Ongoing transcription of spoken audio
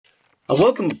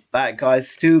Welcome back,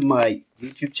 guys, to my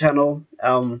YouTube channel.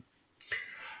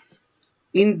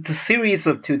 In the series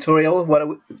of tutorial,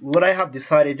 what I have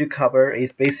decided to cover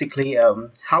is basically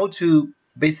how to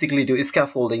basically do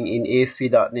scaffolding in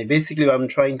ASP.NET. Basically, I'm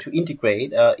trying to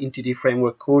integrate Entity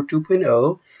Framework Core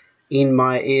 2.0 in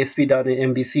my ASP.NET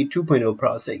MVC 2.0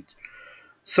 project.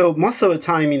 So most of the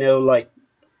time, like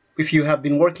if you have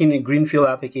been working in greenfield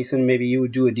application, maybe you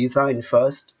would do a design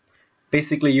first.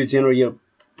 Basically, you generate your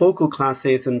focal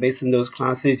classes, and based on those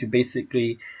classes, you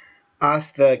basically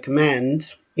ask the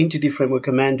command, entity framework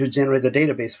command, to generate the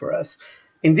database for us.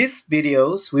 In these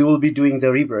videos, we will be doing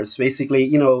the reverse.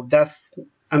 Basically, in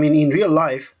real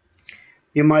life,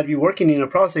 you might be working in a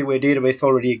project where database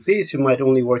already exists. You might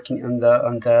only working on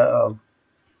the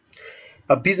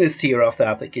a business tier of the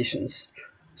applications.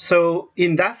 So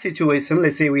in that situation,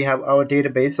 let's say we have our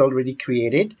database already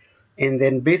created, and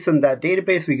then based on that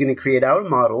database, we're going to create our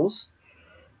models.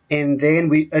 And then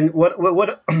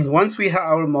once we have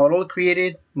our model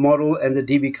created, model and the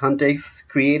DB context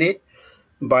created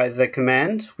by the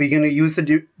command, we're going to use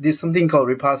this something called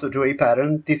repository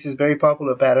pattern. This is very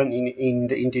popular pattern in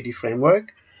the entity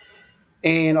framework.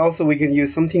 And also we can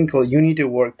use something called unit of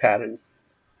work pattern.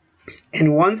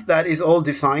 And once that is all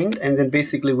defined, and then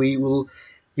basically we will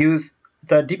use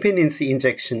the dependency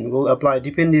injection. We'll apply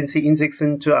dependency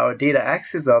injection to our data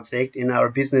access object and our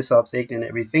business object and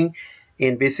everything.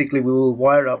 And basically we will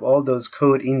wire up all those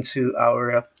code into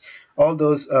our all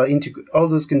those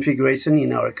configuration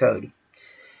in our code.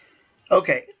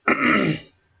 Okay.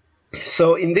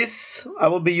 So in this, I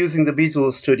will be using the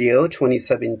Visual Studio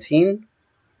 2017.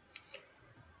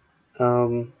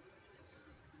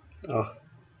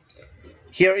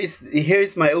 Here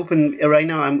is my open. Right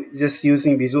now I'm just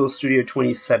using Visual Studio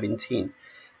 2017,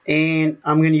 and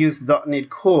I'm going to use .NET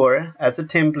Core as a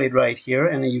template right here,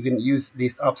 and you can use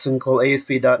this option called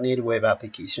ASP.NET Web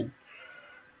Application.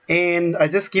 And I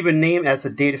just give a name as a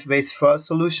database first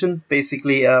solution.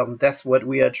 Basically, that's what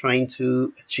we are trying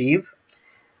to achieve.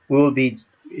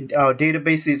 Our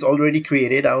database is already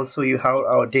created. I'll show you how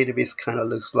our database kind of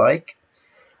looks like.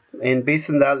 And based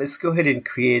on that, let's go ahead and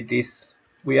create this.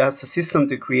 We ask the system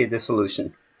to create the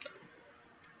solution.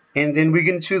 And then we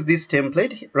can choose this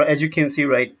template. As you can see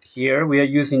right here, we are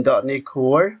using .NET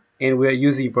Core, and we are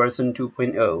using version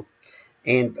 2.0.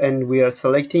 And we are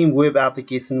selecting web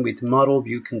application with model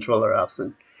view controller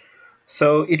option.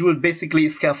 So it will basically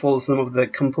scaffold some of the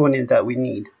component that we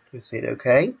need. We say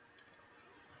okay.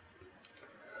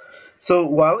 So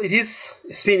while it is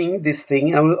spinning this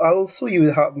thing, I will show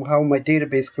you how my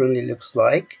database currently looks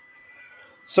like.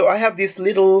 So I have this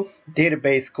little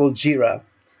database called Jira.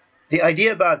 The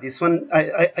idea about this one,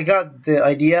 I got the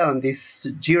idea on this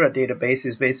Jira database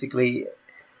is basically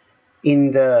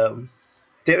Jira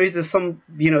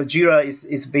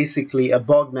is basically a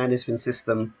bug management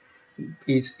system.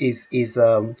 I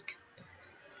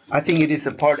think it's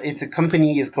a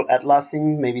company is called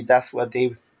Atlassian. Maybe that's what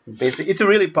they basically. It's a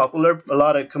really popular. A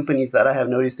lot of companies that I have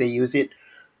noticed they use it.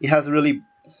 It has a really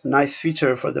nice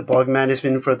feature for the bug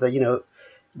management for the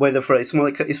whether for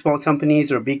small companies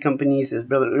or big companies. It's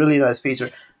really nice feature.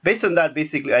 Based on that,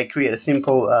 basically I create a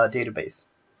simple database.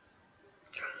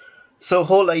 So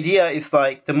whole idea is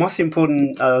like the most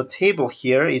important table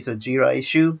here is a Jira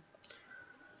issue.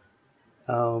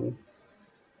 A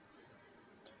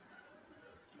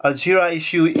Jira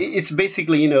issue, it's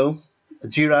basically,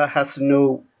 Jira has to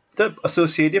know the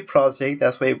associated project.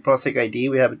 That's why project ID,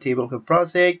 we have a table for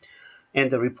project, and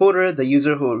the reporter, the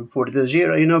user who reported the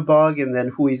Jira bug, and then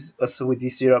who is also with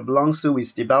this Jira belongs to,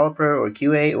 is developer or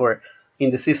QA or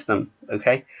in the system.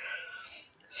 Okay.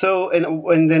 So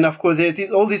and then of course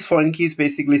there's all these foreign keys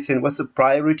basically saying what's the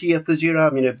priority of the Jira.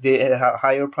 I mean, if they have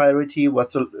higher priority,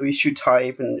 what's the issue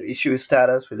type and issue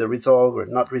status, whether resolve or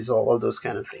not resolve, all those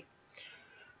kind of things.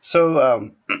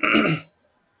 So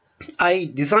I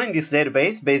designed this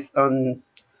database based on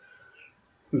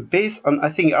I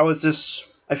think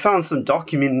I found some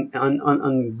document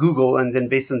on Google, and then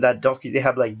based on that document they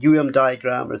have like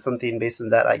diagram or something. Based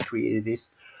on that I created this.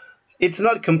 It's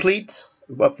not complete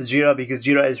of the Jira because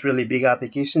Jira is really big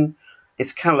application.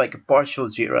 It's kind of like a partial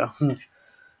Jira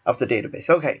of the database.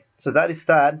 Okay, so that is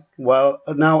that. Well,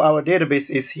 now our database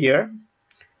is here.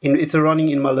 It's running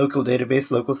in my local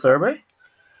database, local server.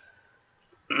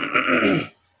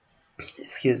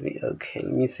 Excuse me. Okay,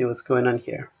 let me see what's going on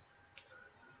here.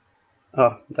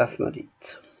 Oh, that's not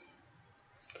it.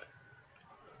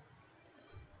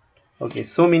 Okay,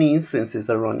 so many instances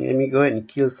are running. Let me go ahead and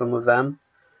kill some of them.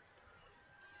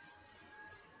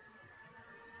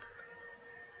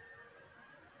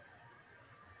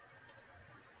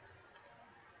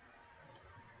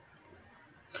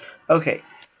 Okay,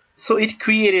 so it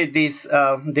created this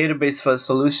database first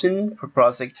solution for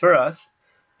project for us,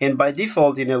 and by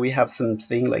default, we have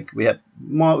something like we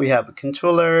have a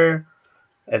controller.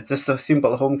 It's just a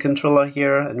simple home controller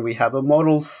here, and we have a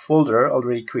model folder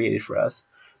already created for us.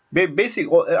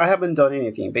 Basically, I haven't done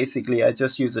anything. Basically, I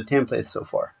just use a template so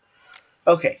far.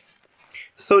 Okay,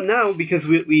 so now because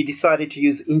we decided to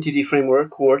use Entity Framework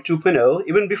Core 2.0,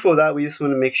 even before that, we just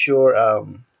want to make sure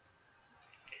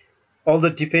all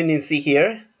the dependency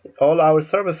here, all our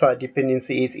server-side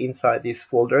dependency is inside this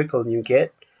folder called NuGet.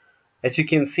 As you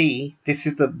can see, that's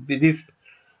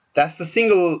the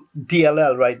single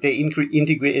DLL, right? They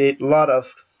integrated a lot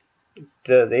of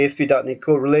the ASP.NET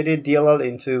Core related DLL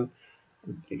into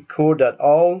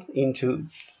core.all into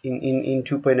in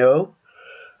 2.0.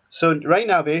 So right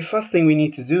now, very first thing we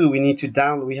need to do, we need to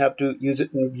download. We have to use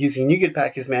it using NuGet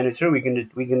Package Manager. We're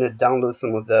gonna download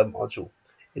some of the module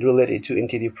related to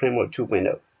Entity Framework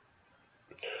 2.0.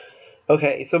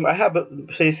 Okay, so I have a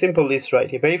very simple list right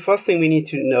here. Very first thing we need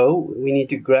to know, we need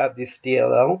to grab this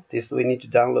DLL. We need to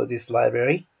download this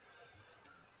library.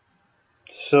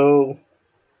 So,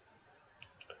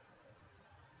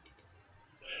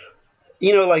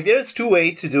 like there's two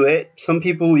ways to do it. Some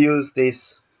people use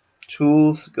this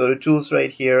tools, go to tools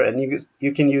right here, and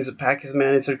you can use a package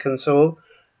manager console,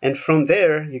 and from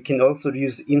there you can also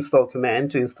use the install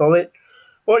command to install it.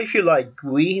 Or if you like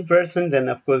GUI version, then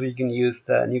of course you can use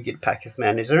the NuGet package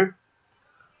manager.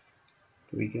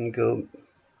 We can go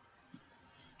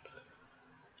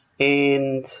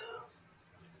and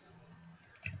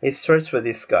let's search for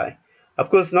this guy.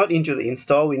 Of course, not into the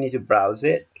install, we need to browse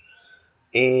it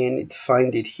and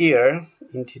find it here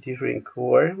into different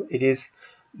core. It is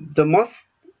the most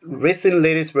recent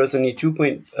latest version is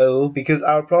 2.0 because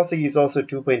our project is also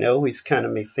 2.0, which kind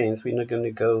of makes sense. We're not going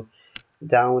to go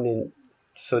down, and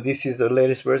so this is the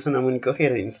latest version. I'm going to go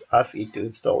ahead and ask it to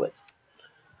install it.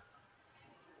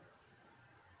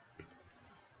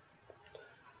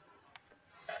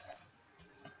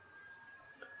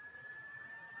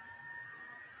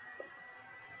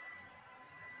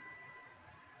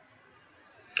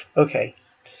 Okay,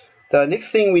 the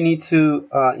next thing we need to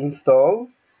install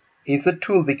is a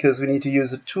tool because we need to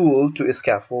use a tool to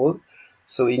scaffold.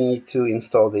 So we need to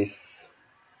install this.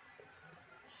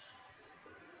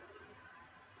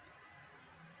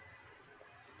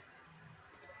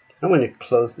 I'm going to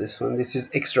close this one. This is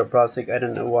extra project. I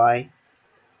don't know why.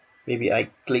 Maybe I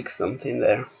click something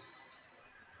there.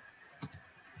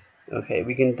 Okay,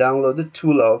 we can download the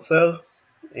tool also.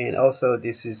 And also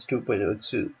this is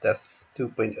 2.02. That's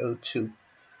 2.02.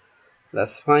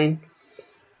 That's fine.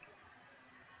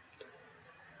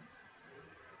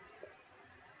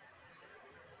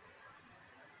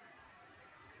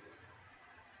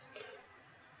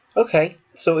 Okay,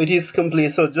 so it is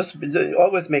complete. So just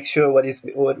always make sure what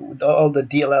all the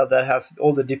DLL that has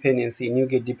all the dependency,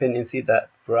 NuGet dependency that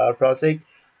for our project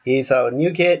is our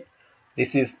NuGet.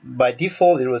 This is by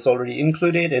default, it was already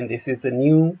included, and this is the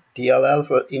new DLL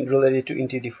related to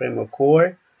Entity Framework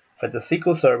Core. For the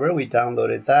SQL Server, we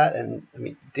downloaded that, and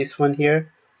this one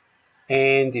here,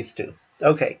 and these two.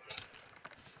 Okay,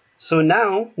 so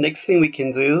now next thing we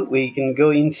can do, we can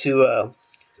go into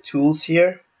tools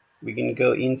here. We can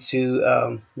go into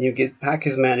NuGet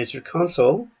Package Manager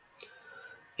console.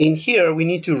 In here, we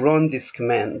need to run this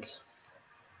command.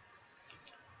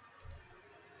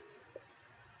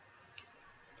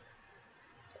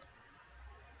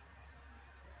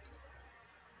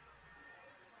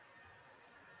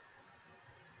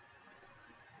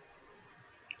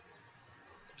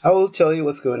 I will tell you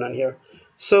what's going on here.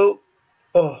 So,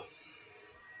 I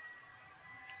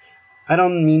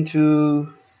don't mean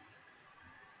to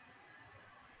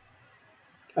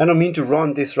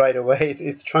run this right away.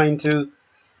 It's trying to,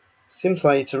 seems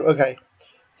like it's, okay.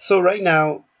 So right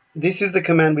now, this is the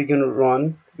command we're going to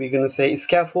run. We're going to say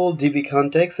scaffold db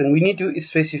context, and we need to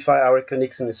specify our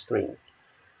connection string.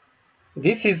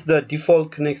 This is the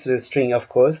default connection string, of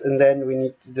course, and then we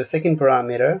need the second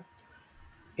parameter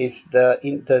is the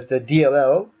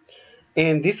DLL,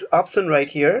 and this option right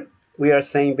here, we are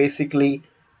saying basically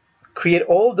create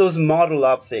all those model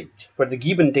objects for the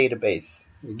given database,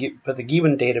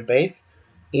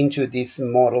 into this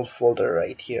model folder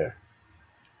right here.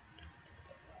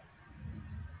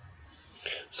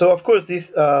 So of course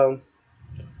this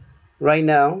right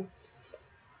now,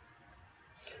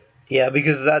 yeah,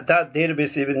 because that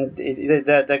database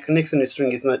that connection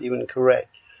string is not even correct.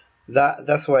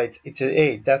 That's why it's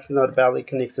a that's not valid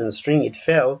connection string. It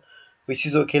failed, which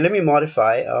is okay. Let me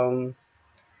modify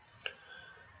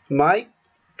my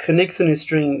connection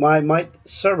string. My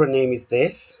server name is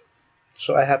this,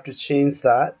 so I have to change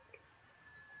that.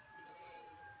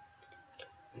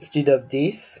 instead of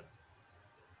this.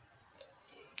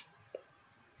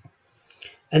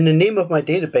 And the name of my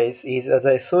database is, as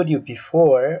I showed you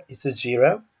before, it's a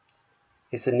Jira.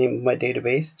 It's the name of my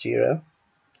database, Jira.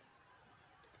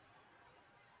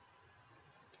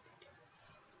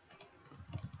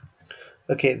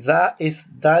 Okay, that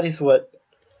is what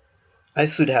I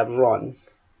should have run.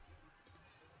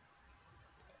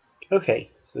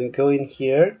 Okay, so we go in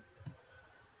here.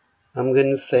 I'm going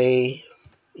to say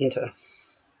enter.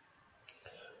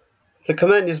 The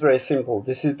command is very simple.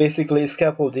 This is basically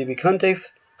scaffold DB context.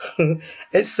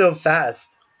 It's so fast.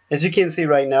 As you can see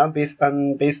right now, based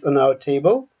on our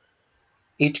table,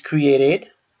 it created a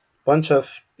bunch of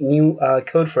new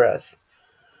code for us.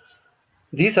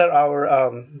 These are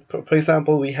our, for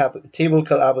example, we have a table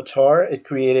called avatar. It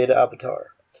created an avatar.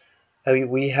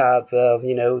 We have,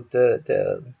 you know,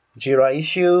 the Jira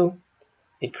issue.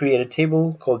 It created a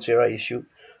table called Jira issue.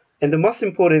 And the most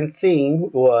important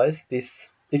thing was this.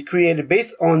 It created,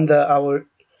 based on our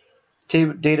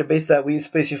database that we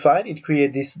specified, it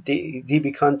created this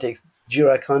DB context,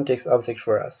 Jira context object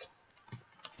for us.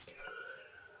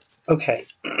 Okay.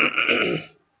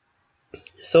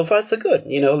 So far so good.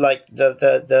 You know, like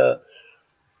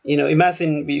you know,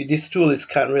 imagine this tool is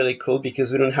kind of really cool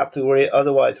because we don't have to worry.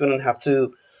 Otherwise, we don't have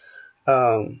to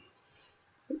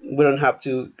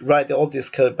write all this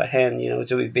code by hand. You know,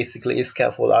 so we basically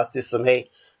scaffold our system. Hey,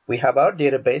 we have our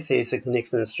database. Hey, it's a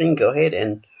connection string. Go ahead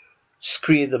and just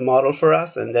create the model for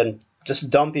us, and then just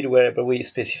dump it wherever we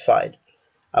specified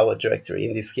our directory.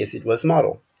 In this case, it was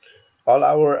model. All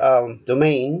our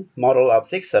domain model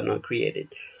objects are now created.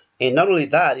 And not only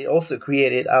that, it also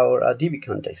created our DB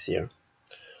context here.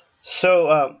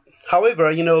 So,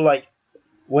 however, you know, like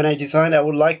when I designed, I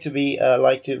would like to be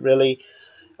really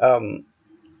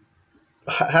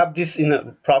have this in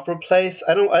a proper place.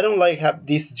 I don't like have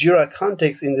this Jira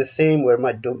context in the same where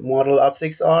my model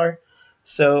objects are.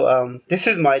 So this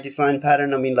is my design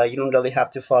pattern. I mean, like you don't really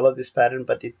have to follow this pattern,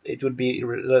 but it would be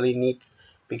really neat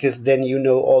because then you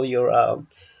know all your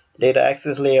data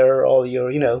access layer, all your,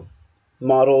 you know,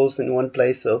 models in one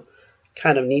place. So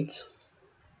kind of neat.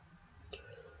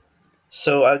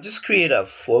 So I'll just create a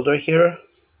folder here.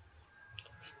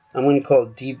 I'm going to call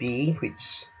DB,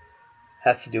 which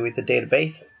has to do with the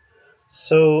database.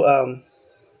 So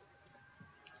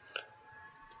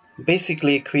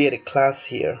basically create a class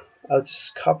here. I'll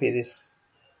just copy this.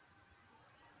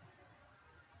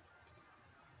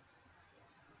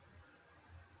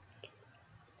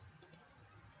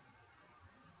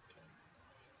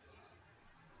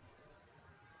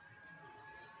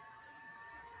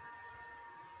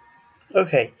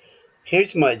 Okay,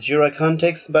 here's my Jira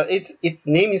context, but its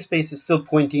namespace is still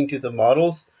pointing to the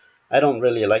models. I don't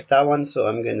really like that one, so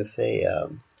I'm going to say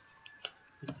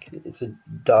it's a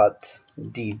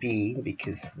 .db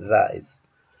because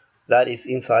that is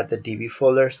inside the DB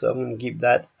folder. So I'm going to give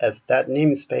that as that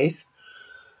namespace.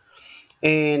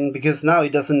 And because now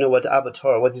it doesn't know what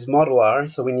avatar, what these model are,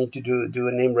 so we need to do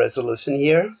a name resolution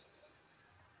here.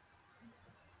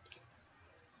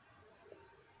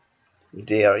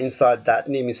 They are inside that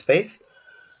namespace.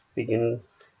 We can.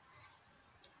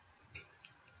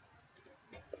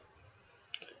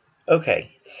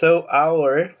 Okay, so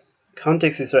our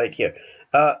context is right here.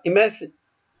 Imagine,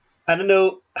 I don't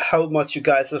know how much you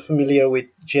guys are familiar with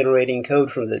generating code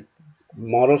from the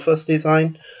model first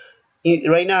design.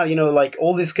 Right now, you know, like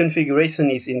all this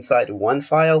configuration is inside one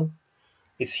file.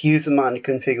 It's huge amount of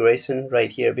configuration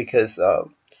right here because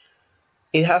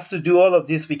it has to do all of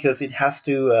this because it has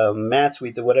to match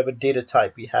with whatever data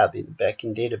type we have back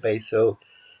in database. So,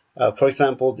 for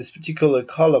example, this particular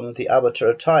column, the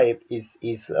avatar type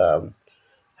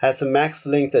has a max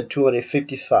length at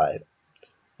 255,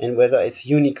 and whether it's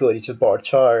Unicode, it's a bar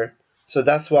chart. So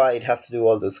that's why it has to do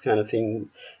all those kind of thing.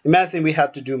 Imagine we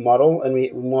had to do model, and we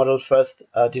model first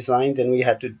design, then we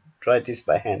had to write this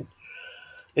by hand.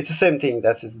 It's the same thing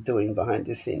that it's doing behind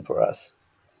the scene for us.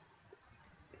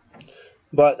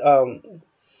 But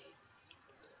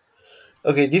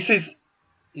okay, this is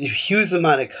a huge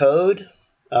amount of code.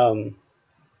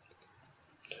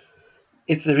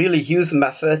 It's a really huge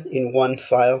method in one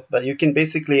file, but you can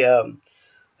basically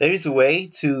there is a way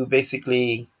to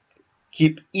basically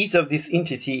keep each of this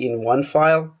entity in one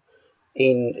file.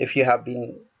 If you have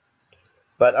been,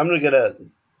 but I'm gonna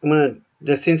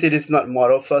since it is not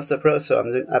model first approach, so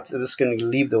I'm just gonna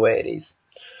leave the way it is.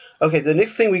 Okay, the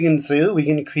next thing we can do, we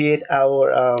can create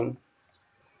our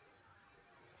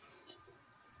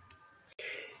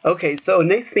okay, so the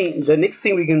next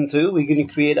thing we can do, we're going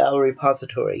to create our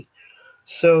repository.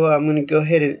 So I'm going to go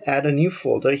ahead and add a new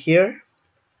folder here.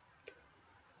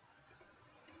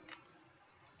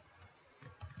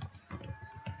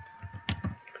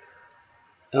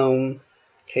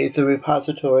 Here's the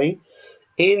repository,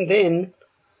 and then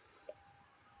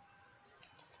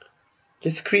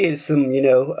let's create some,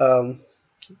 I'm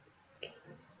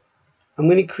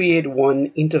going to create one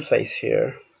interface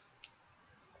here.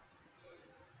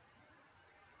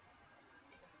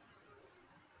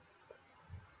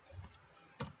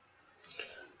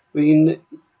 We can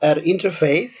add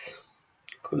interface.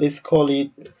 Let's call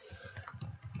it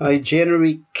a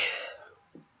generic.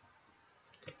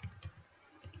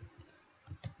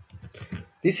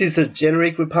 This is a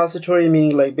generic repository,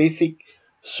 meaning like basic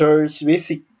search,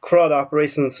 basic CRUD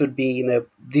operations would be,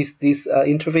 this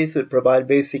interface would provide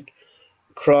basic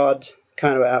CRUD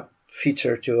kind of app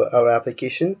feature to our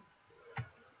application.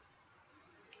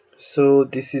 So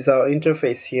this is our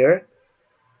interface here,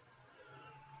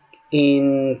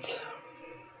 and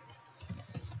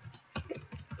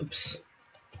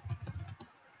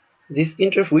this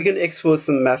interface, we can expose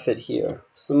some method here.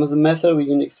 Some of the method we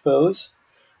can expose.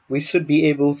 We should be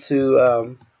able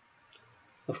to,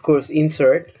 of course,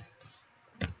 insert.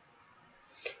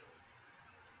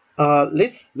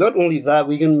 Let's not only that,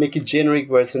 we can make a generic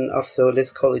version of, so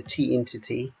let's call it T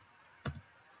entity.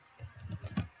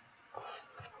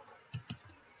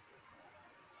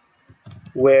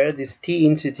 Where this T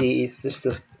entity is just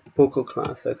a vocal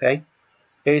class, okay?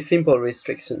 Very simple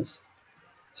restrictions.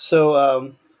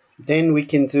 So then we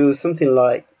can do something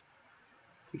like,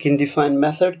 we can define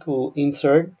method called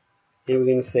insert, and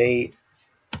we can say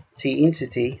T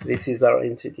entity. This is our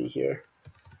entity here.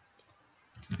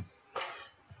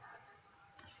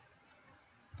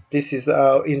 This is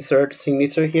our insert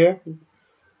signature here.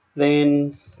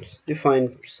 Then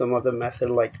define some other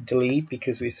method like delete,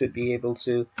 because we should be able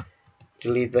to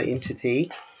delete the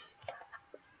entity.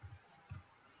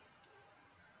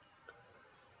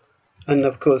 And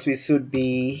of course we should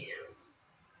be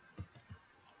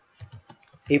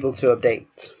able to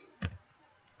update.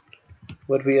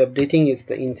 What we're updating is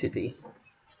the entity.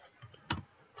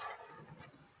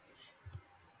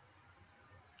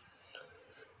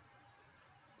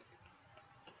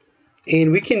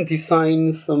 And we can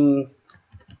define some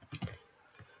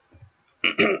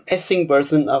async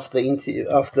version of the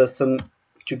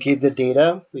to get the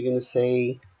data. We're going to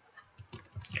say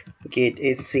get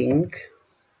async.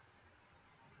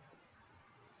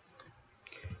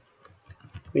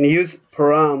 We're going to use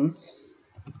param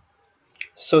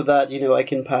so that I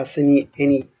can pass any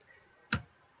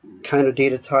kind of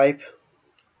data type.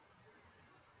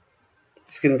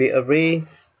 It's going to be array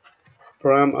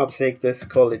param object. Let's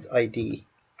call it ID.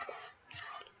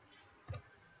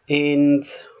 And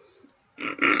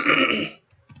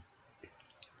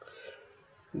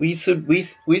we should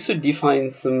define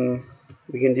some.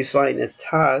 We can define a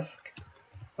task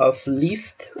of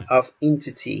list of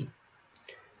entity.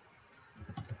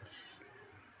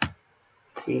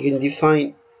 We can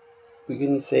define. We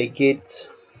can say get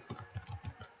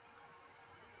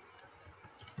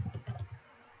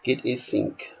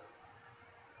async.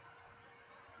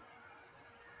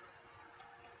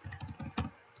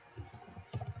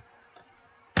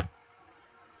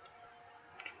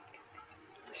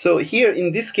 So here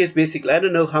in this case, basically, I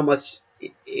don't know how much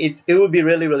it would be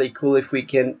really cool if we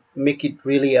can make it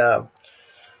really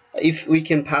if we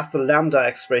can pass the lambda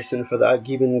expression for the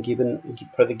given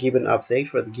object,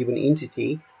 for the given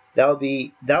entity.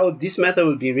 This method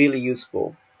would be really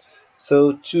useful.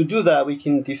 So to do that, we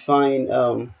can define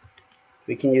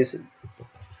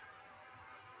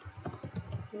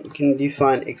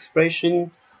define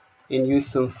expression and use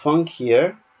some func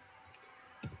here.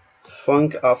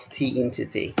 Func of T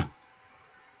entity.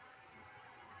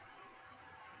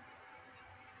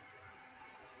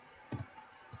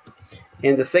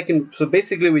 And the second, so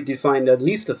basically we define at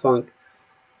least a func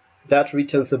that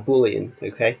returns a boolean,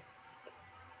 okay?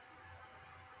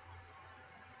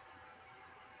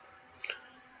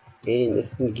 And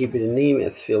let's give it a name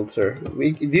as filter.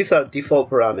 These are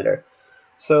default parameter.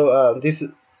 So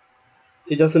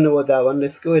it doesn't know what that one.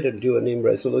 Let's go ahead and do a name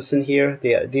resolution here.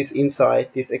 This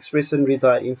expression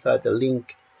reside inside the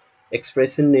link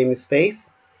expression namespace,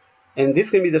 and this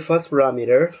can be the first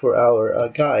parameter for our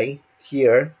guy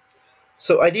here.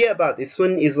 So idea about this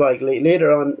one is like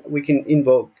later on we can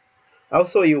invoke. I'll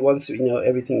show you once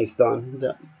everything is done.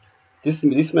 This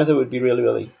method would be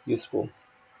really useful.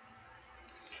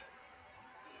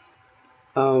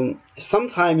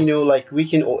 Sometime like we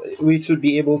should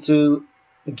be able to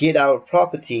get our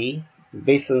property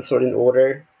based on certain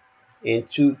order, and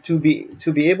to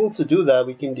be able to do that,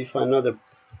 we can define another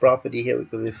property here. We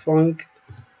can do func.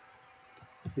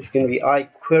 This can be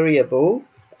iQueryable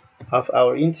of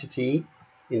our entity,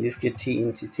 in this case T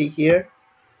entity here.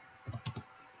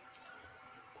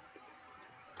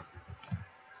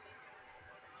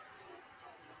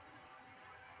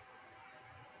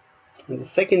 And the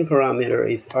second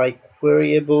parameter is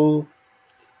iQueryable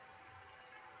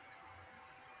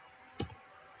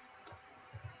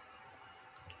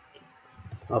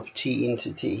of T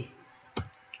entity.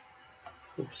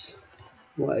 Oops,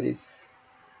 why is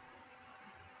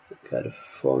got a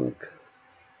funk?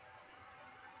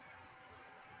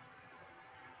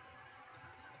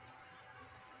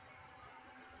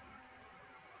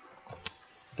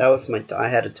 That was I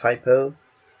had a typo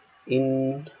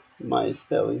in my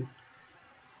spelling.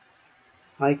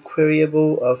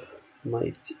 iQueryable of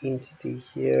my entity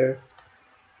here.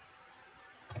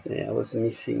 Yeah, I was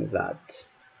missing that.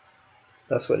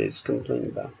 That's what it's complaining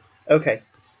about. Okay,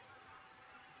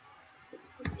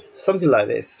 something like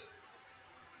this.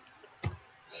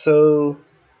 So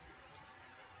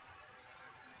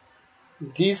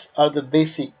these are the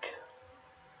basic.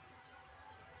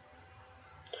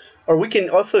 Or we can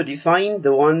also define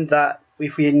the one that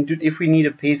if we need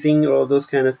a pacing or those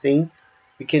kind of thing,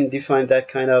 we can define that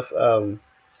kind of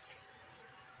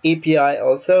API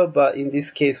also. But in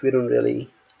this case, we don't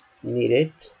really need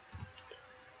it.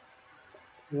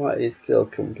 Why is still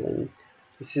complaining?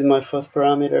 This is my first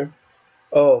parameter.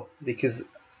 Oh, because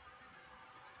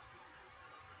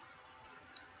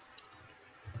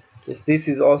this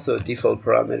is also a default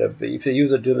parameter. But if the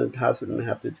user doesn't pass, we don't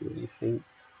have to do anything.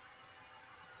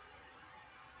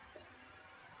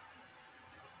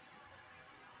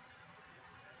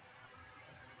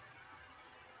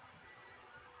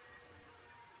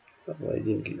 I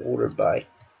didn't get ordered by.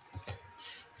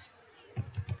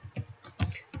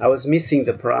 I was missing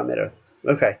the parameter.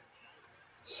 Okay,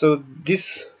 so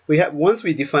this we have once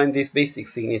we define this basic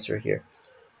signature here.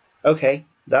 Okay,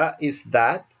 that is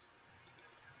that.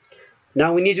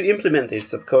 Now we need to implement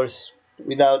this, of course.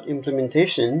 Without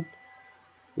implementation,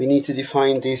 we need to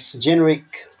define this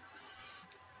generic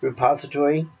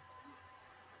repository.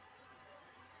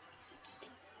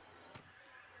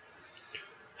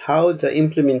 How the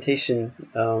implementation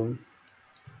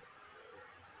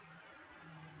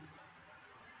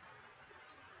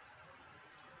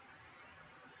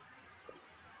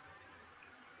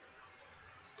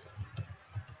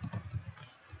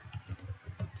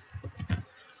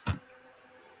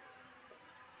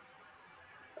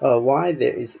why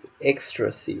there is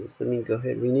extra C's. Let me go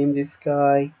ahead and rename this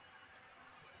guy.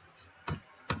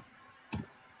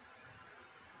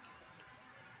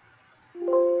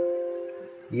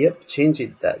 Yep, change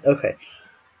it that. Okay.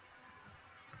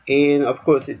 And of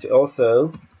course, it's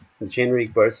also a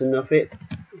generic version of it,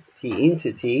 T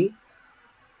entity.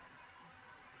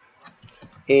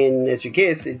 And as you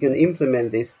guess, it's going to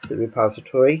implement this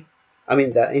repository. I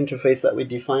mean, the interface that we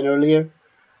defined earlier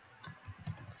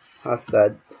has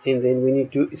that. And then we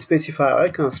need to specify our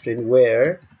constraint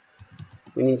where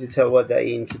we need to tell what that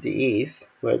entity is,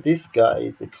 where this guy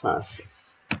is a class.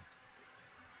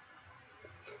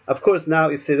 Of course, now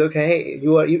it says, okay, hey,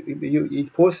 it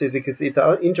forces because it's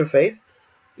our interface.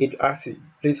 It asks you,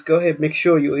 please go ahead, make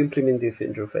sure you implement this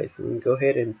interface. So we go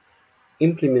ahead and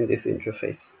implement this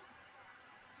interface.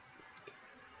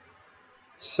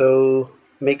 So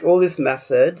make all this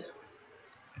method.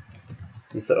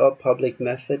 These are all public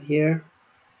method here.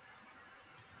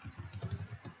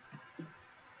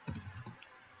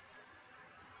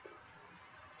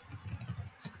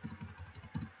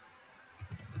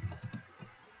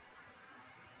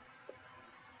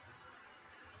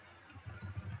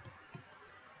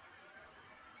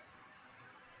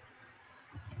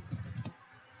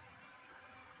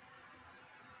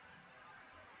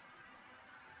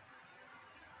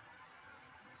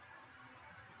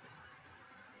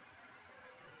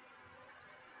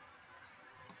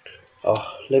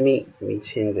 Oh, let me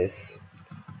change this.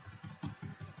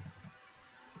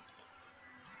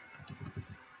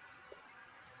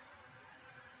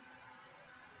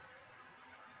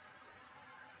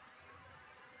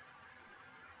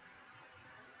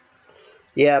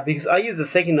 Yeah, because I use the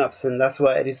second option. That's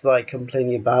why it is like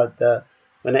complaining about the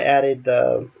when I added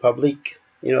the public,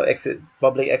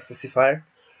 public accessifier.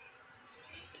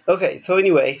 Okay, so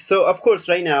anyway, so of course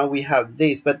right now we have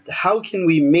this, but how can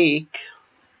we make?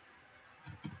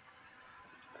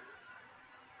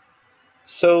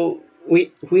 So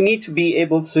we need to be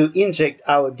able to inject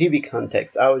our DB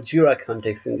context, our Jira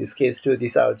context in this case to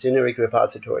this our generic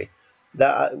repository.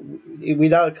 That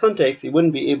without context, it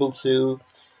wouldn't be able to.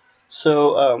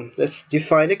 So let's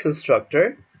define a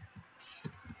constructor.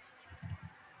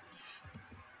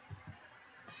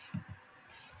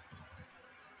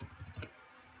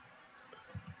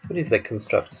 What is that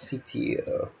constructor?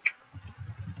 CTO.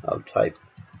 I'll type.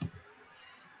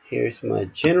 Here's my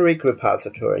generic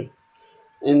repository.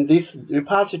 In this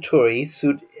repository,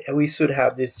 we should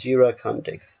have this Jira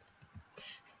context.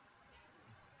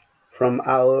 from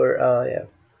our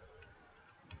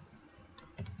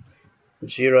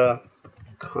Jira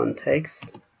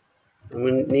context. I'm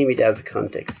going to name it as a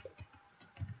context.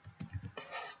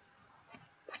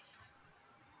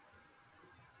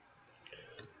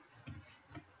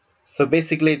 So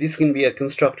basically, this can be a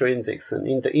constructor injection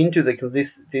into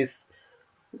this.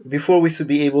 Before we should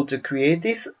be able to create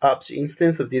this object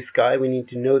instance of this guy, we need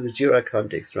to know the Jira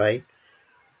context, right?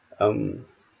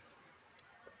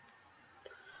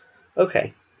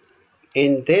 Okay,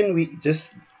 and then we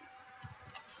just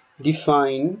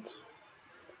defined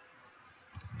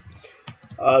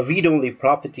a read-only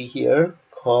property here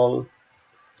called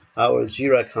our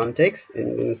Jira context, and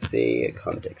we're going to say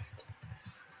context.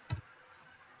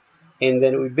 And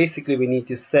then we need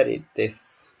to set it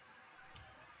this.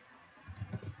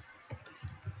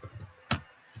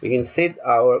 We can set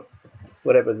our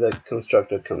whatever the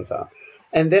constructor comes out.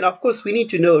 And then of course we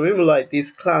need to know, remember, like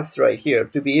this class right here,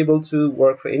 to be able to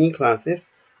work for any classes,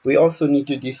 we also need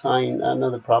to define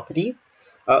another property,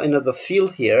 another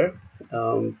field here,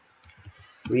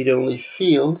 read-only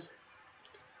field,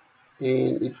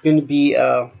 and it's going to be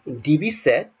a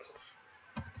dbset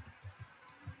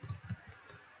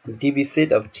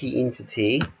of t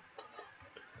entity,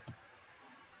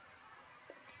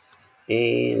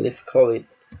 and let's call it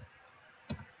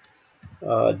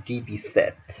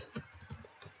dbset.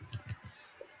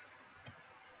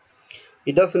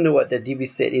 It doesn't know what the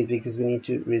dbset is because we need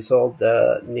to resolve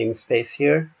the namespace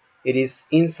here. It is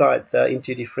inside the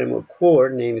Entity Framework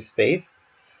core namespace.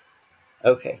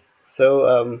 Okay,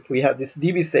 so we have this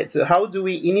dbset. So how do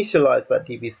we initialize that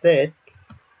dbset?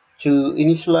 To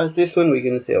initialize this one, we're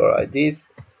going to say, all right,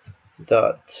 this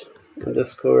dot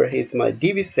underscore is my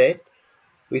dbset.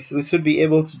 We should be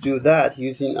able to do that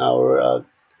using the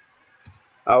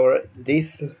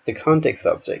context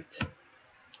object.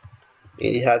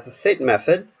 And it has a set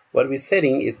method. What we're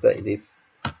setting is this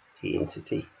t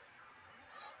entity,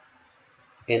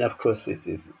 and of course this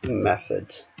is a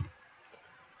method.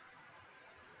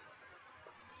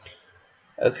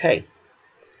 Okay,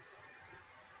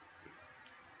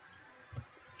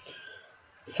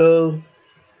 so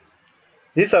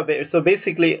these are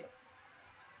basically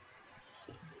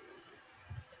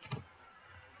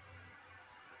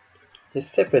let's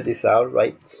separate this out,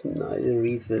 right? The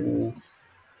reason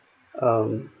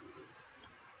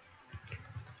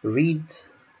read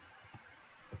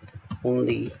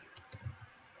only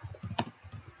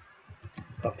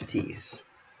properties.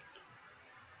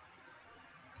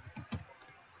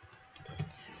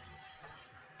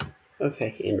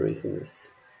 Okay, and reason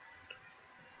is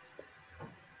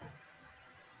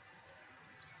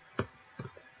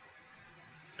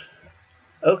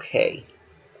okay.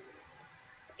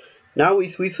 Now we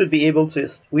should be able to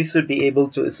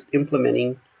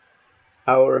implementing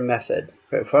our method.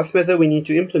 First method we need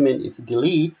to implement is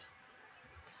delete.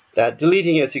 That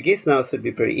deleting, as you guess now, should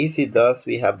be pretty easy. Thus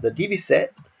we have the dbset,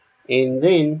 and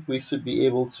then we should be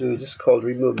able to just call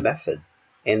remove method,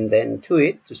 and then to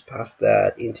it just pass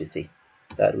that entity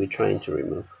that we're trying to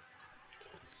remove.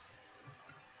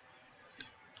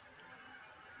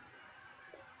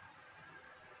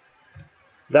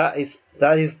 That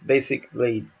is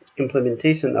basically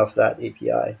implementation of that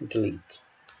API delete.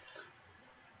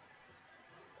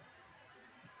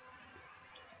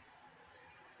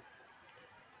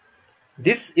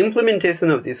 This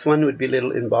implementation of this one would be a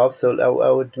little involved, so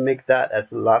I would make that as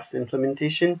the last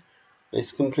implementation.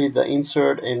 Let's complete the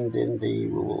insert, and then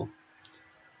the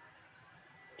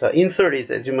insert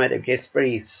is, as you might have guessed,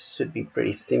 should be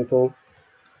pretty simple,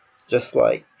 just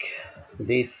like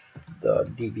this, the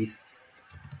dbs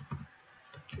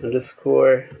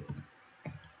underscore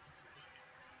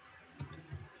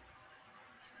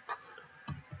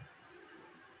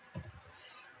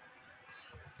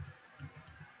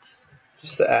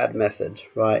just the add method,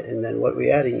 right? And then what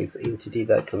we're adding is the entity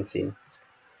that comes in.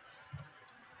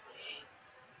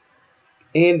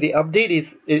 And the update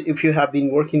is, if you have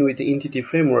been working with the entity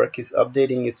framework,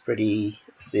 updating is pretty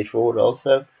straightforward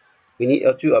also. We need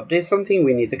to update something,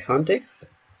 we need the context.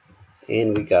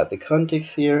 And we got the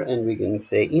context here, and we can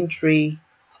say entry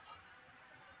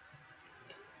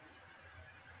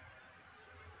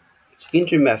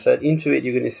method. Into it,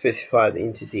 you're going to specify the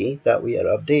entity that we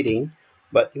are updating,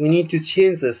 but we need to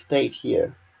change the state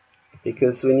here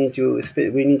because we need to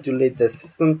let the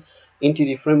system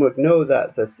entity framework know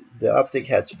that the object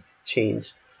has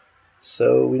changed.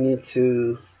 So we need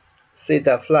to set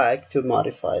that flag to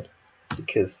modified,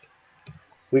 because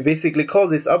we basically call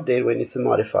this update when it's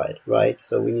modified, right?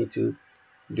 So we need to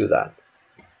do that.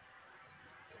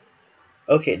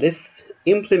 Okay, let's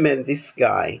implement this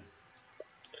guy.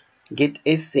 get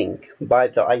async by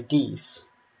the IDs.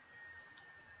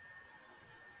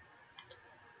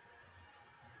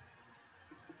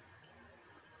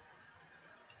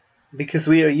 Because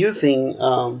we are using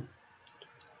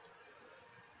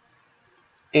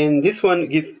and this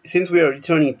one is, since we are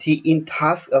returning t in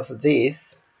task of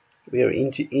this, we are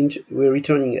we're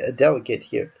returning a delegate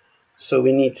here, so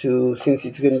we need to, since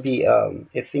it's going to be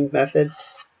async method,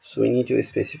 so we need to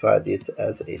specify this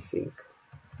as async.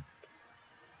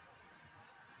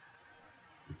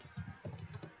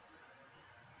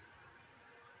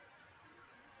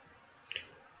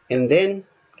 And then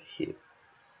here,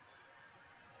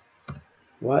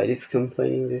 why it is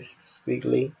complaining this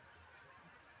squiggly?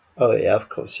 Oh yeah, of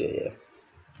course, yeah.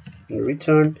 And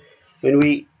return, when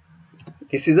we,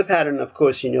 this is a pattern, of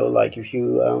course, you know, like if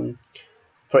you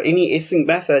for any async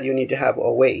method you need to have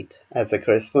await as a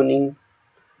corresponding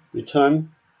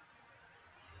return.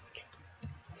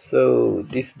 So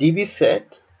this db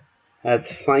set has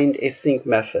find async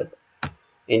method,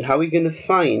 and how we're going to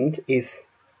find is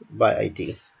by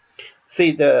ID.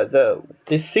 See,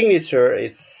 this signature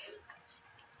is,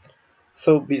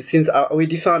 so since we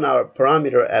define our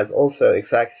parameter as also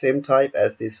exact same type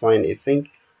as this find async,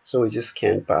 so we just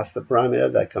can pass the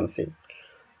parameter that comes in.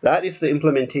 That is the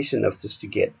implementation of just to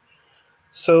get.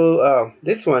 So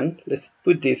this one, let's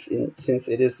put this in, since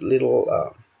it is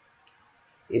little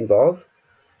involved.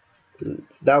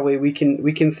 That way we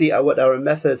can see what our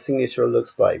method signature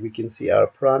looks like. We can see our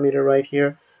parameter right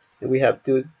here, and we have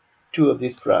two of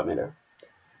these parameter.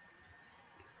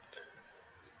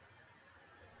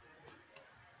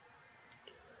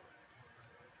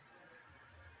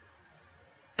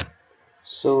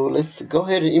 So let's go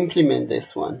ahead and implement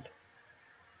this one.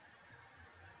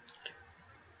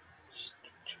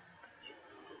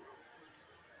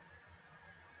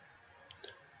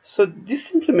 So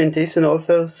this implementation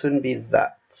also shouldn't be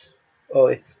that. Oh,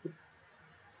 it's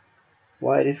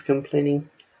why it is complaining.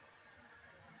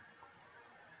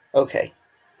 Okay.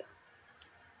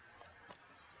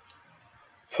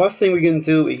 First thing we're going to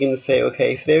do, we're going to say,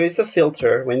 okay, if there is a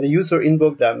filter, when the user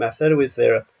invoked that method with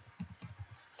their,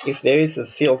 if there is a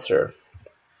filter,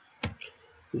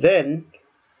 then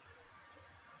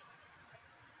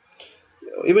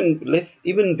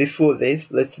even before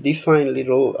this, let's define a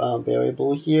little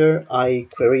variable here,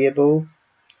 iQueryable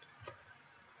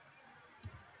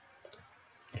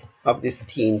of this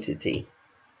t entity.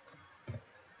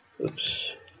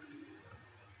 Oops.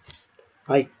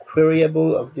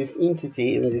 iQueryable of this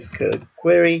entity in this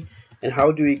query, and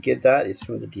how do we get that? Is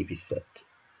from the db set.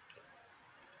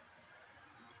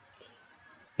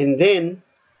 And then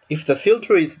if the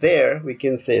filter is there, we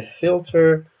can say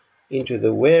filter into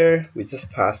the where, we just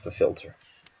pass the filter.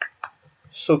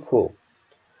 So cool.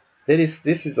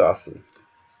 This is awesome.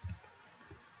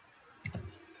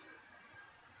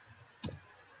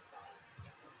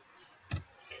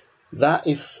 That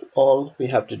is all we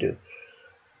have to do.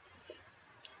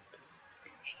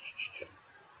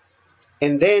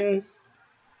 And then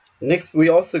next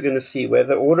we're also going to see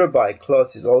whether order by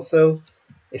clause is also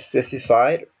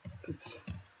specified.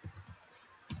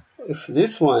 If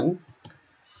this one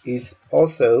is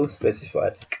also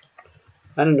specified.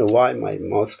 I don't know why my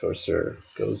mouse cursor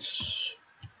goes.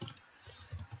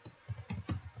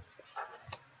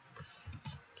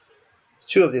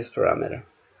 Two of this parameter.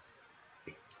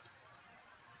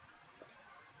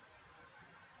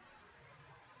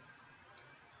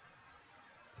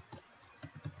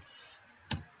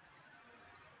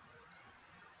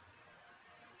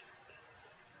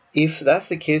 If that's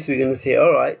the case, we're going to say,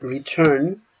 all right,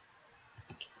 return,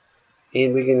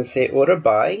 and we're going to say order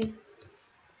by.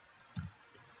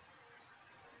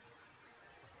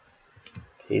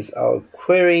 Here's our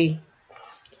query,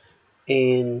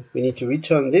 and we need to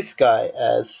return this guy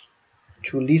as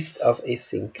to list of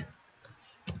async.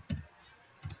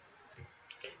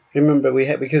 Remember, we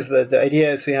have, because the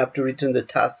idea is we have to return the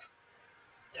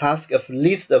task of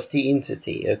list of the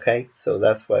entity. Okay, so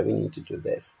that's why we need to do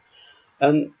this.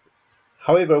 And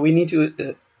however, we need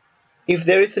to, if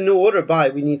there is a no order by,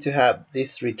 we need to have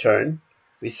this return,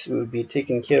 which will be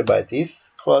taken care by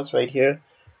this clause right here.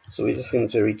 So we're just going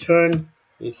to return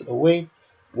this await.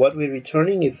 What we're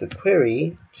returning is a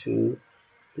query to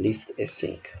list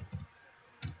async.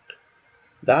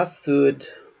 That's good.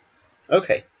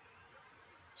 Okay.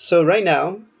 So right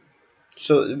now,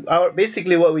 so our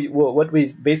basically we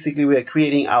are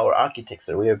creating our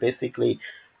architecture. We are basically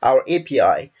our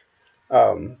API.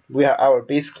 We have our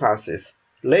base classes.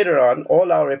 Later on,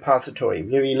 all our repository.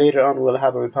 Maybe later on we'll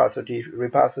have a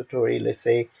repository. Let's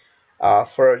say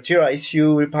for Jira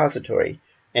issue repository,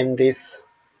 and this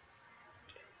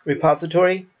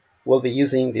repository we'll be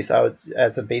using this out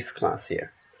as a base class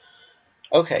here.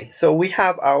 Okay, so we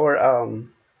have our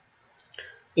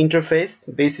interface,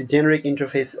 basic generic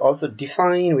interface also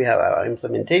defined. We have our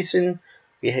implementation.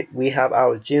 We have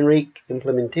our generic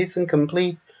implementation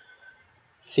complete.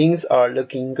 Things are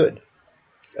looking good.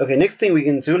 Okay, next thing we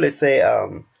can do, let's say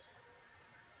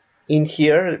in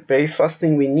here, very first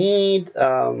thing we need,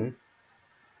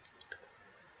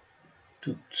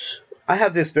 I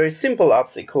have this very simple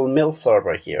object called mail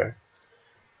server here.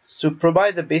 To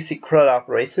provide the basic CRUD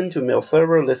operation to mail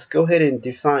server, let's go ahead and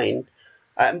define.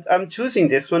 I'm choosing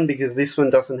this one because this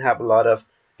one doesn't have a lot of,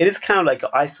 it is kind of like an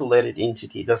isolated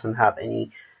entity, it doesn't have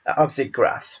any object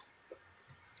graph.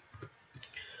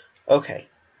 Okay,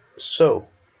 so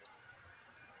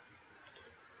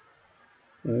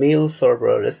mail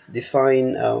server, let's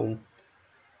define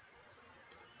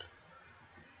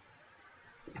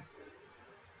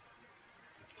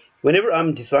whenever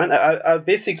I'm design, I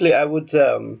basically I would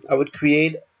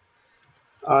create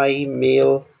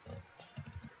iMail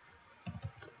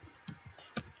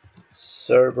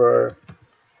server.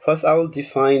 First, I will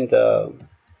define the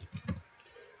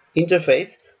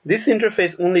interface. This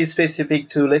interface only is specific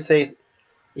to, let's say,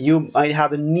 you might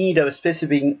have a need of a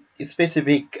specific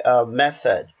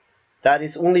method that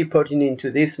is only pertinent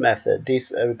to this method,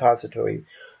 this repository,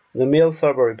 the mail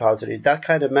server repository. That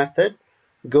kind of method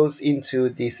goes into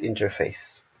this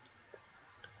interface.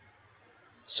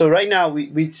 So right now,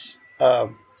 this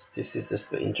is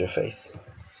just the interface.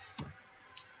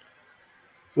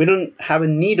 We don't have a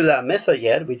need of that method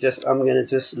yet. I'm gonna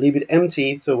just leave it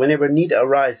empty. So whenever need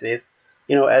arises,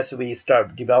 as we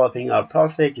start developing our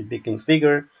project, it becomes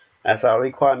bigger. As our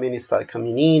requirements start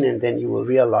coming in, and then you will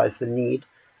realize the need.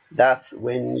 That's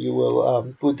when you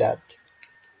will put that.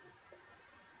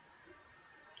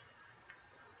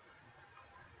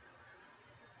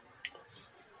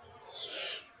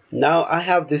 Now I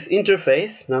have this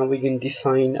interface. Now we can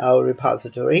define our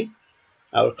repository,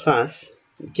 our class.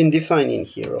 We can define in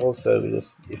here also. We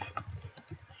just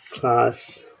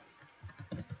class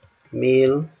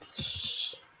mail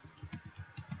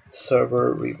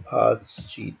server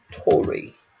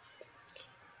repository.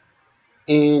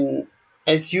 And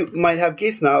as you might have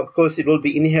guessed now, of course, it will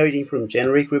be inheriting from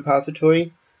generic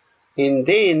repository. And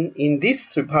then in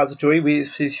this repository, we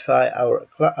specify our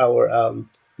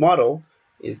model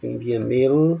is going to be a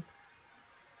mail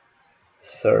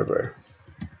server.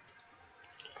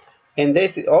 And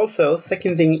this is also,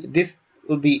 second thing, this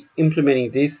will be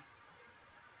implementing this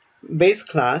base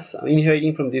class,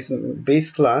 inheriting from this base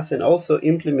class, and also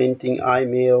implementing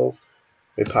iMail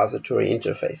repository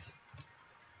interface.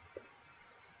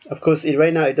 Of course,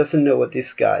 right now it doesn't know what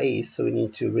this guy is, so we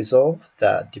need to resolve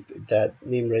that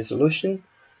name resolution.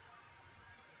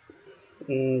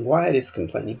 Why it is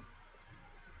complaining?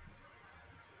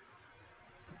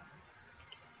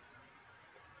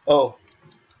 Oh.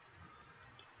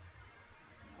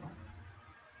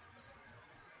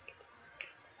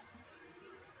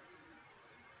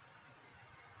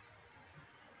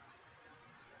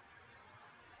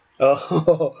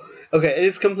 Oh, okay, it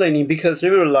is complaining because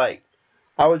remember, like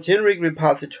our generic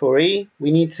repository,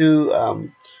 we need to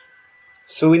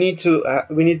we need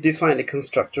to define a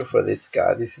constructor for this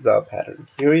guy. This is our pattern.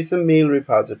 Here is a mail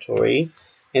repository,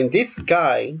 and this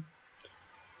guy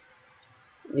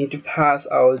need to pass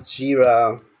our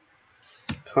Jira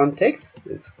context.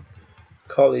 Let's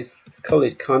call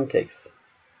it context,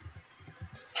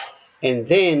 and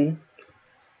then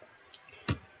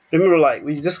remember, like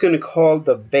we're just going to call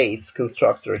the base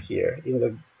constructor here. In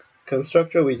the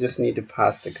constructor, we just need to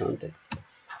pass the context.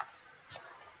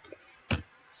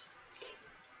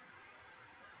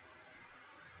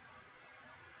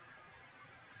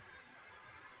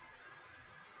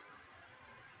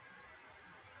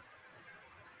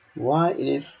 Why it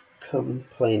is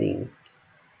complaining?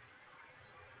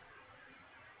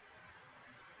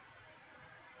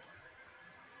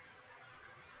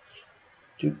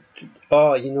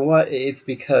 Oh, you know what? It's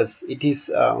because it is.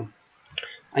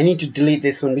 I need to delete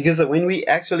this one because when we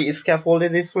actually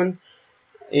scaffolded this one,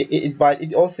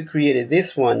 it also created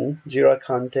this one, Jira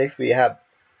context. I'm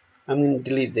going to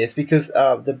delete this because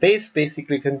the base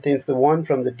basically contains the one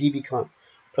from the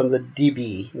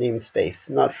DB namespace,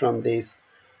 not from this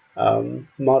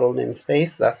model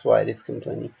namespace. That's why it is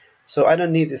complaining. So I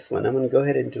don't need this one. I'm going to go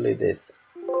ahead and delete this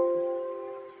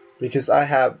because I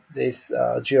have this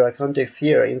Jira context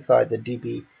here inside the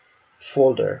DB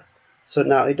folder. So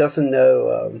now it doesn't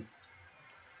know.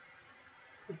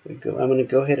 I'm going to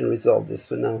go ahead and resolve this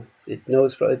one now. It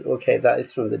knows, okay, that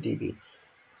is from the DB.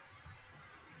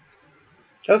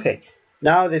 Okay,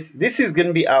 now this is going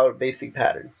to be our basic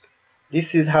pattern.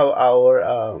 this is how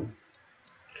our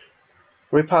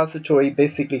repository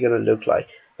basically going to look like.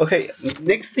 Okay,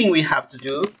 next thing we have to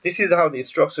do, this is how the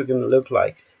structure going to look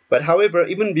like. But however,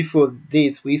 even before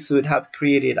this, we should have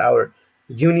created our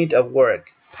unit of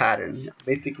work pattern.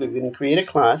 Basically, we're going to create a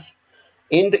class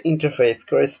in the interface,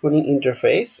 corresponding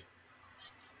interface,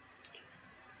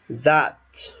 that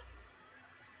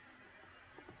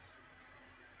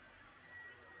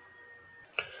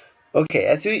okay,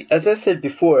 as I said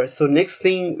before, so next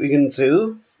thing we're going to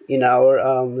do in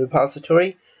our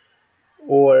repository,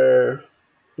 or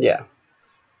yeah,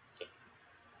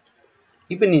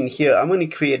 even in here, I'm going to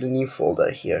create a new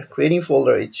folder here. Creating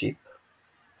folder is cheap.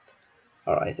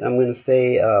 Alright, I'm going to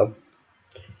say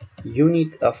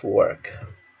unit of work.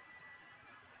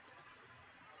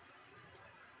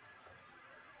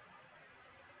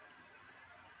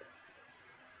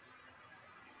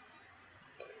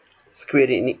 Let's create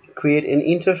an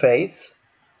interface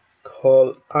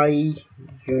called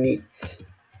iUnit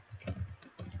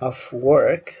of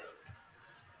work.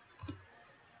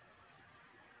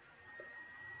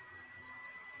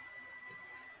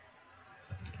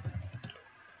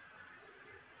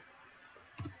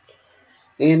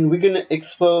 And we're going to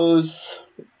expose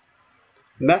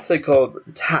method called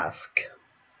task.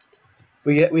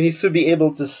 We need to be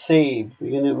able to save.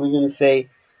 We're gonna say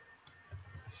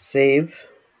save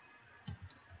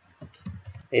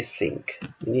async.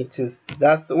 We need to.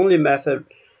 That's the only method.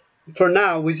 For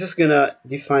now, we're just gonna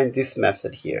define this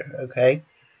method here, okay?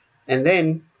 And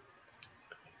then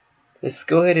let's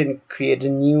go ahead and create a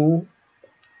new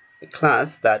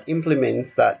class that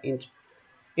implements that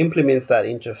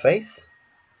interface.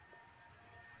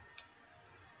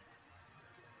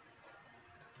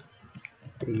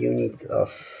 The unit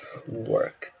of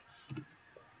work.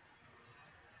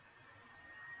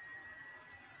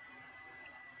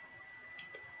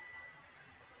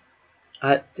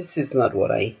 This is not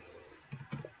what I.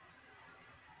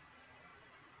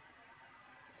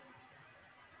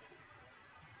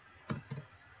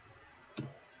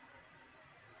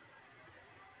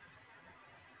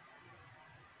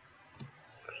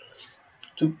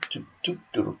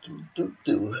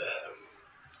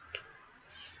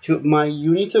 To my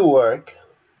unit of work,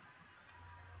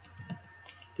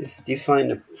 just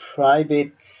define a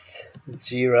private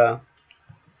Jira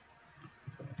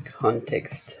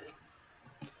context.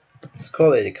 Let's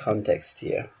call it a context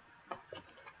here.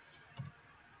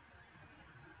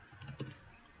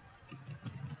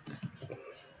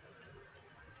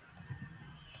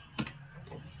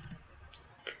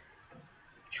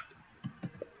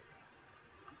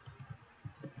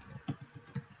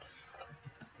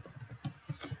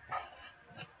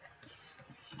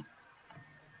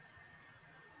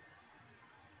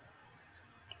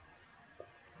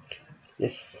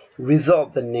 Let's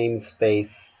resolve the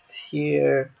namespace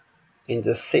here and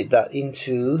just set that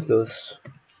into those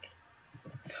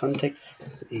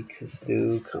context equals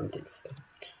to context.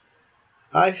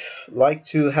 I like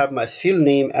to have my field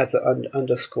name as an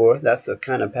underscore. That's the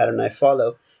kind of pattern I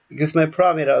follow, because my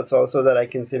parameter is also that I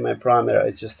can say my parameter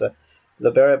is just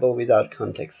the variable without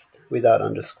context, without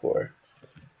underscore.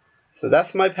 So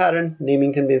that's my pattern,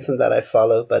 naming convention that I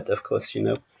follow. But of course, you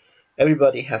know,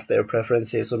 everybody has their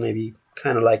preferences, or maybe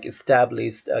kind of like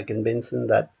established convention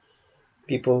that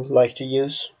people like to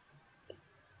use.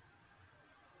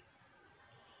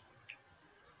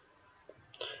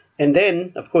 And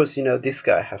then, of course, you know, this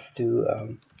guy has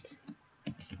to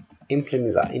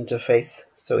implement that interface.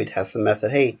 So it has a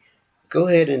method, hey, go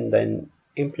ahead and then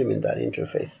implement that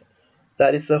interface.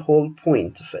 That is the whole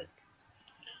point of it.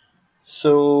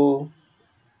 So,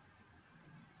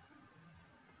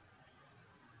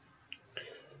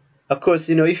 of course,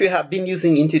 you know, if you have been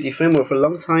using Intuitive Framework for a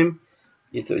long time,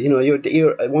 you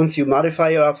know, once you modify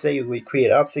your object, you will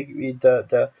create object.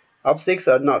 The objects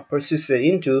are not persisted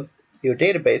into your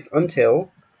database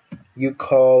until you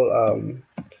call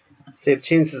save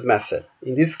changes method.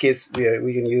 In this case,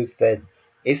 we can use the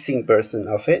async version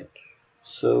of it.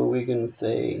 So we can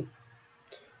say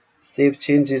save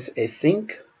changes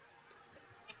async.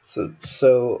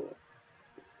 So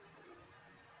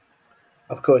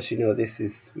of course, you know, this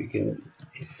is, we can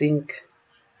async,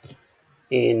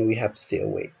 and we have to say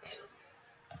await.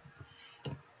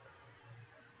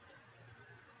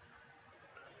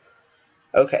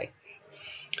 Okay,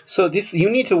 so this you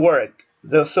need to work.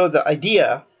 So the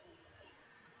idea,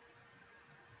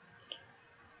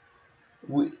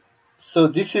 so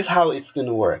this is how it's going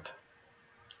to work.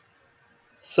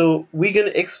 So we're going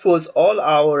to expose all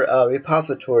our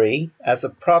repository as a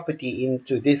property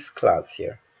into this class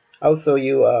here. I'll show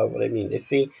you what I mean. Let's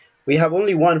see, we have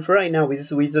only one for right now. We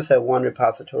just have one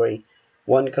repository,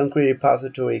 one concrete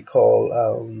repository called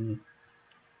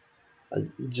a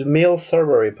mail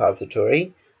server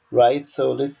repository, right?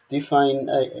 So let's define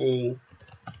a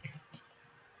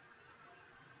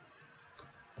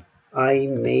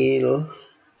iMail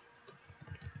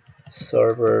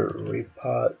server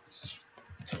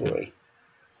repository.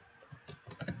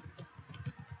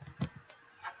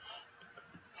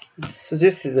 So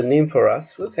this is the name for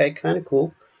us. Okay, kind of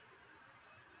cool.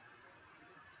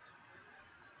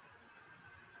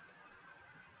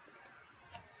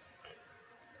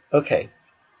 Okay,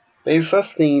 very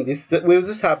first thing, we'll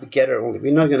just have the getter only.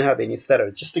 We're not going to have any setter,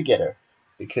 just a getter,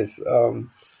 because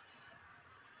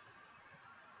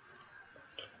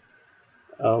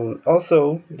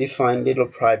also define little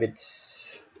private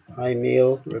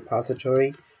iMail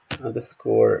repository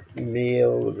underscore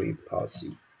mail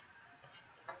repository.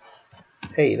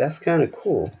 Hey, that's kind of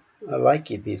cool. I like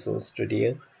it, Visual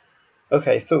Studio.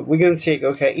 Okay, so we're going to check.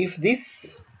 Okay, if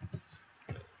this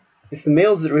is the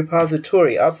mail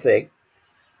repository object,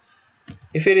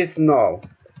 if it is null,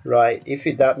 right?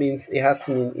 That means it has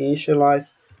to be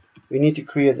initialized. We need to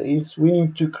create the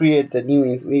new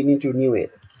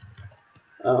it.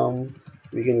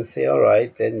 We're gonna say, all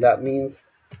right, then that means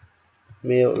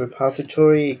mail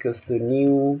repository equals to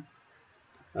new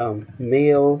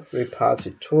mail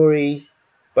repository.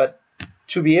 But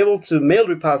to be able to mail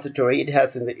repository, it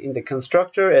has in the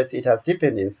constructor, as it has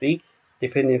dependency.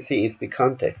 Dependency is the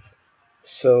context.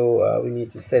 So we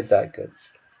need to set that good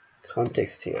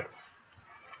context here.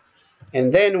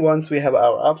 And then once we have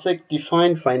our object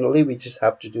defined, finally we just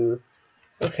have to do,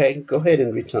 okay, go ahead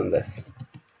and return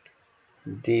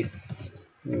this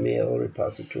mail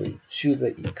repository, choose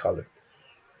the color.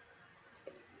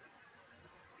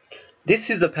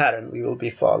 This is the pattern we will be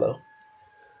follow.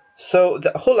 So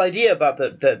the whole idea about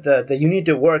the unit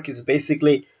of work is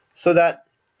basically so that,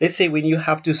 let's say when you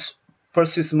have to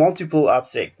persist multiple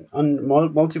object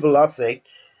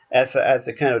as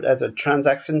a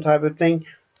transaction type of thing,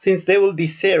 since they will be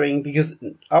sharing, because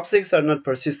objects are not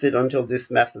persisted until this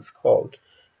method is called,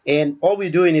 and all we're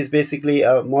doing is basically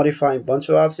modifying a bunch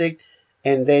of objects,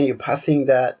 and then you're passing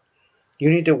that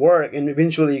unit of work and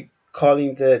eventually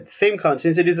calling the same context.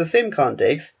 Since it is the same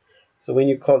context, so when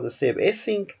you call the save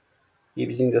async, you're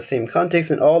using the same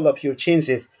context, and all of your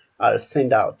changes are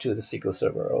sent out to the SQL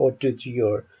Server or to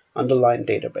your underlying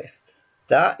database.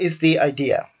 That is the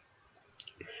idea.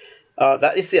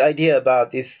 That is the idea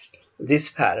about this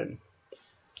pattern.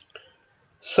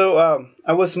 So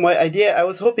I was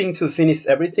hoping to finish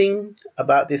everything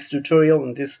about this tutorial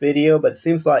in this video, but it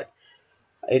seems like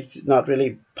it's not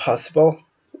really possible.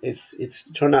 It's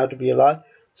turned out to be a lot.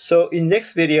 So in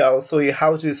next video, I'll show you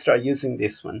how to start using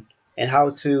this one and how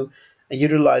to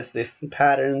utilize this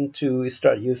pattern to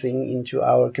start using into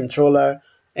our controller.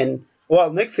 And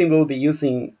well, next thing we'll be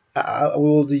using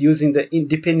the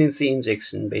dependency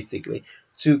injection basically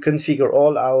to configure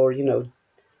all our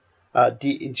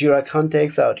Jira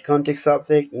context, our context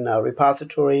object, and our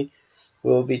repository.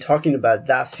 We'll be talking about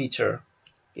that feature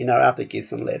in our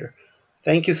application later.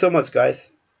 Thank you so much,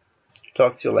 guys.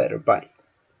 Talk to you later. Bye.